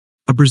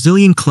A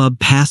Brazilian club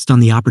passed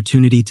on the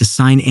opportunity to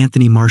sign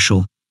Anthony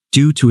Martial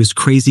due to his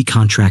crazy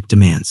contract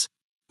demands.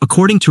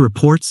 According to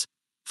reports,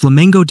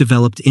 Flamengo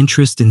developed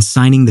interest in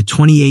signing the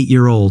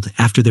 28-year-old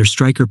after their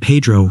striker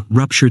Pedro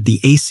ruptured the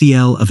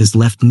ACL of his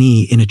left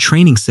knee in a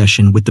training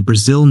session with the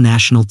Brazil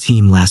national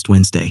team last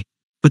Wednesday.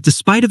 But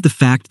despite of the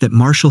fact that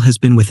Martial has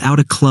been without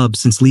a club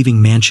since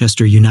leaving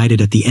Manchester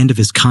United at the end of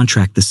his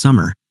contract this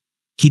summer,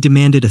 he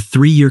demanded a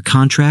 3-year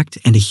contract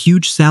and a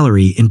huge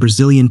salary in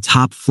Brazilian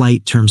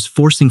top-flight terms,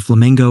 forcing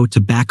Flamengo to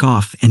back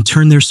off and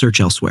turn their search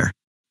elsewhere.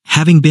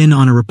 Having been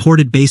on a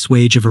reported base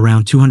wage of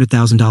around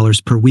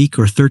 $200,000 per week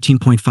or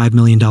 $13.5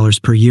 million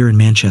per year in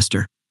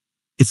Manchester,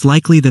 it's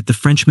likely that the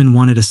Frenchman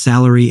wanted a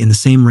salary in the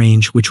same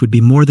range, which would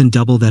be more than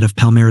double that of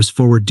Palmeiras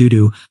forward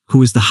Dudu,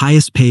 who is the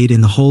highest paid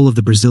in the whole of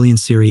the Brazilian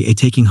Serie A,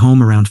 taking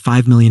home around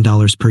 $5 million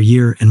per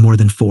year and more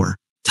than 4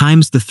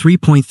 times the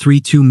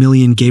 $3.32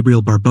 million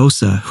Gabriel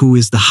Barbosa, who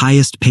is the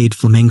highest paid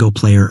Flamengo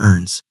player,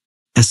 earns.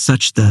 As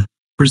such, the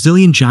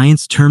Brazilian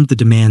giants termed the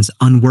demands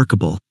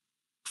unworkable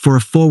for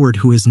a forward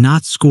who has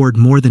not scored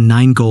more than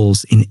 9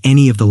 goals in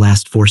any of the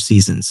last 4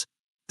 seasons.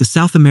 The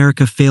South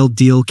America failed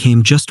deal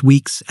came just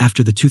weeks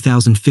after the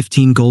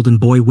 2015 Golden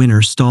Boy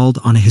winner stalled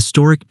on a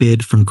historic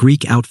bid from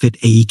Greek outfit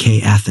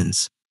AEK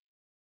Athens.